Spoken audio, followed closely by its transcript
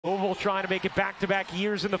Louisville trying to make it back-to-back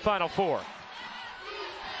years in the Final Four.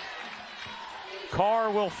 Carr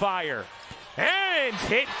will fire. And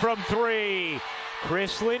hit from three.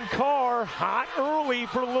 Chrislyn Carr hot early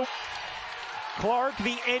for Louisville. Clark,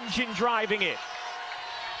 the engine, driving it.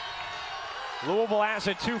 Louisville has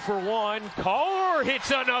a 2-for-1. Carr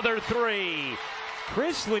hits another three.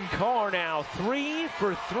 Chrislyn Carr now 3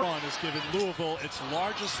 for 3. Has given Louisville its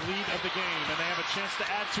largest lead of the game, and they have a chance to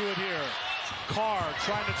add to it here. Carr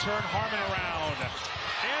trying to turn Harmon around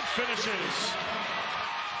and finishes.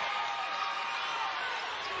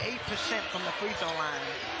 8% from the free throw line.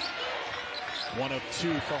 1 of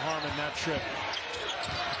 2 for Harmon that trip.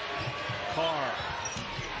 Carr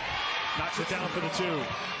knocks it down for the 2.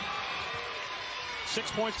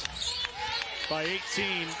 6 points by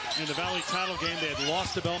 18 in the Valley title game. They had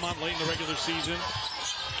lost to Belmont late in the regular season.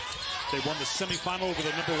 They won the semifinal over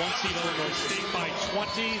the number 1 seed Illinois State by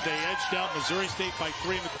 20. They edged out Missouri State by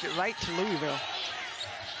 3. Right to Louisville.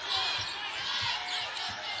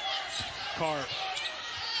 Carr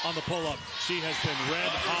on the pull-up. She has been red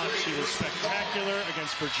hot. She was spectacular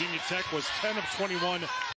against Virginia Tech. Was 10 of 21.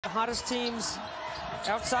 The hottest teams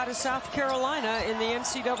outside of South Carolina in the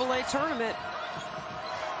NCAA tournament.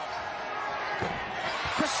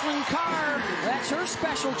 Chrislyn Carr, that's her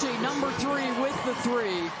specialty, number 3 with the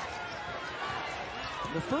 3.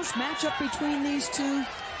 The first matchup between these two,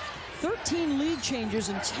 13 lead changes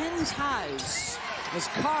and 10 ties. As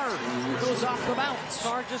Carr goes off the bounce.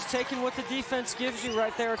 Carr just taking what the defense gives you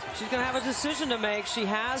right there. She's going to have a decision to make. She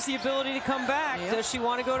has the ability to come back. Yep. Does she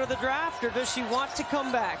want to go to the draft, or does she want to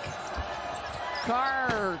come back?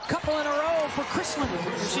 Carr, couple in a row for Chrislyn.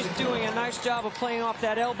 She's doing a nice job of playing off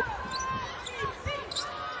that elbow.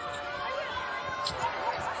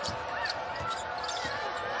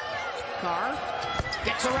 Carr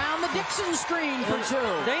gets around the Dixon screen for 2.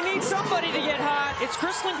 They need somebody to get hot. It's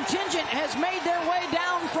Chrislyn. Contingent has made their way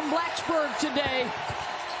down from Blacksburg today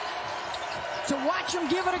to watch them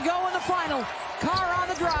give it a go in the final. Carr on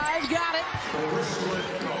the drive, got it.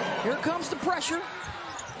 Here comes the pressure.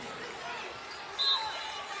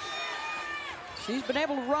 She's been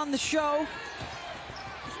able to run the show.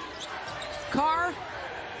 Carr,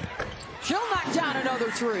 she'll knock down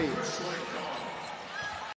another 3.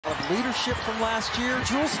 Of leadership from last year.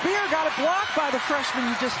 Jewel Spear got it blocked by the freshman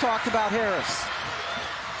you just talked about, Harris.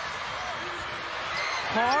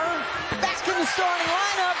 Carr back in the starting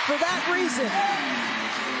lineup for that reason.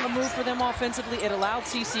 A move for them offensively. It allowed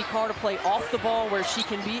CC Carr to play off the ball where she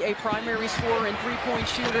can be a primary scorer and three-point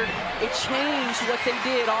shooter. It changed what they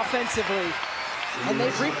did offensively, and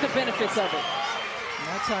they've reaped the benefits of it. And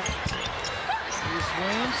that's how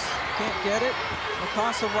Williams can't get it.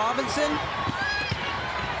 Mikasa Robinson.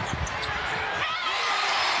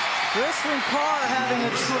 Chrislyn Carr having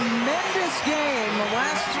a tremendous game.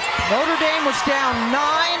 Notre Dame was down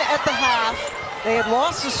 9 at the half. They had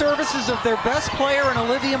lost the services of their best player in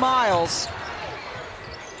Olivia Miles.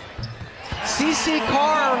 CC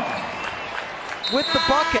Carr with the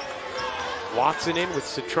bucket. Watson in with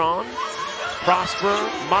Citron, Prosper,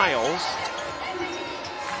 Miles,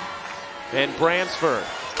 and Bransford.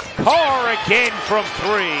 Carr again from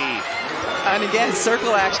 3. And again,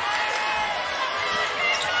 circle action.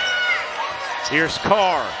 Here's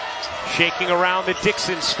Carr, shaking around the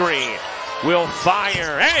Dixon screen. Will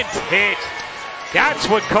fire and hit. That's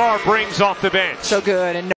what Carr brings off the bench. So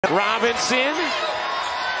good. And Robinson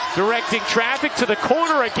directing traffic to the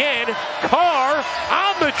corner again. Carr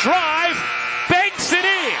on the drive, banks it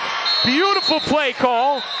in. Beautiful play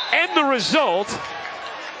call, and the result.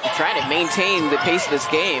 Trying to maintain the pace of this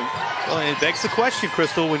game. Well, it begs the question,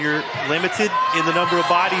 Crystal, when you're limited in the number of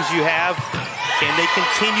bodies you have, can they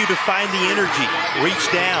continue to find the energy,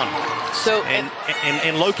 reach down,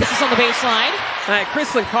 and locate? This is on the baseline. All right,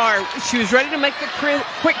 Chrislyn Carr, she was ready to make the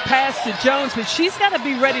quick pass to Jones, but she's got to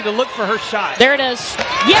be ready to look for her shot. There it is.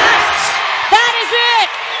 Yes! That is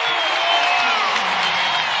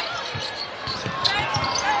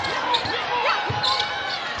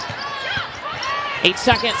it! 8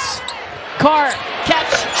 seconds. Carr, catch,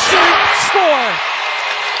 shoot, score.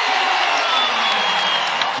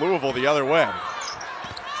 Louisville the other way.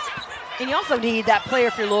 And you also need that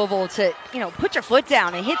player for Louisville to, put your foot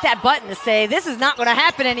down and hit that button to say, this is not going to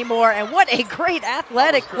happen anymore. And what a great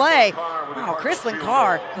athletic play. Wow, Chrislyn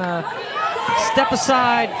Carr. Step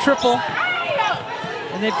aside, triple.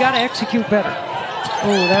 And they've got to execute better.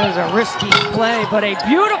 Oh, that is a risky play, but a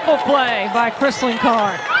beautiful play by Chrislyn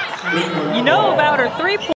Carr. You know about her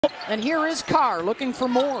 3-point. And here is Carr looking for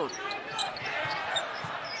more.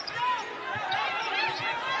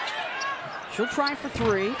 She'll try for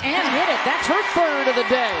 3 and hit it. That's her 3rd of the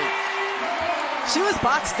day. She was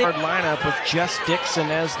boxed in. Lineup with Jess Dixon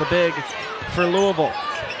as the big for Louisville.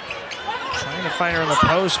 Trying to find her in the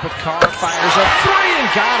post, but Carr fires a three and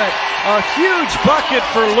got it. A huge bucket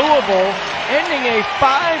for Louisville, ending a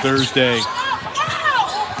 5 Thursday.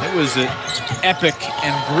 It was an epic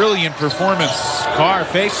and brilliant performance. Carr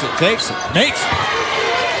fakes it, takes it, makes it.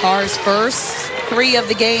 Carr's first 3 of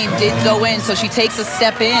the game did go in, so she takes a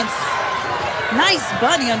step in. Nice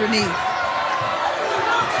bunny underneath.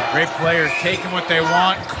 Great players taking what they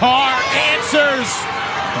want. Carr answers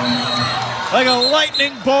like a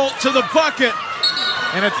lightning bolt to the bucket.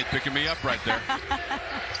 And it's picking me up right there.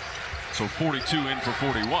 So 42 in for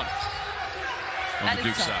 41 on the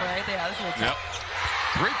Duke side. Right? Yeah, that's a little yep.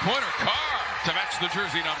 Three-pointer Carr to match the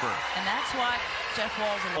jersey number. And that's why Jeff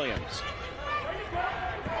Walls and Williams.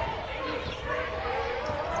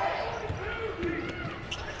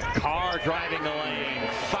 Carr driving the lane,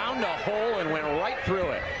 found a hole and went right through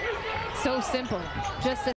it. So simple,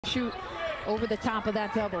 just to shoot over the top of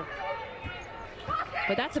that double.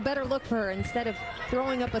 But that's a better look for her instead of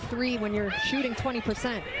throwing up a 3 when you're shooting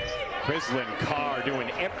 20%. Chrislyn Carr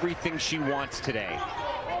doing everything she wants today.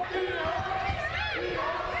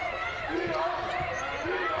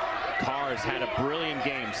 Carr's had a brilliant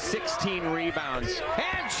game, 16 rebounds,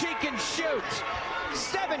 and she can shoot.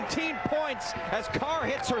 17 points as Carr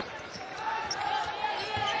hits her.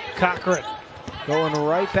 Cochran going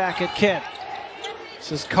right back at Kent.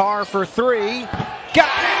 This is Carr for 3. Got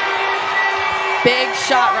it! Big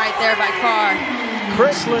shot right there by Carr.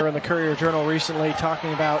 chrislyn in the Courier-Journal recently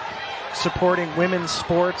talking about supporting women's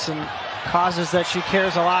sports and causes that she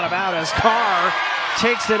cares a lot about as Carr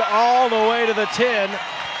takes it all the way to the 10.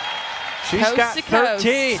 She's Coast got to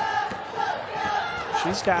 13. coast.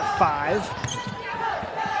 She's got 5.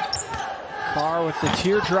 Carr with the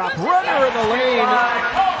teardrop runner in the lane.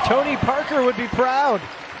 Tony Parker would be proud.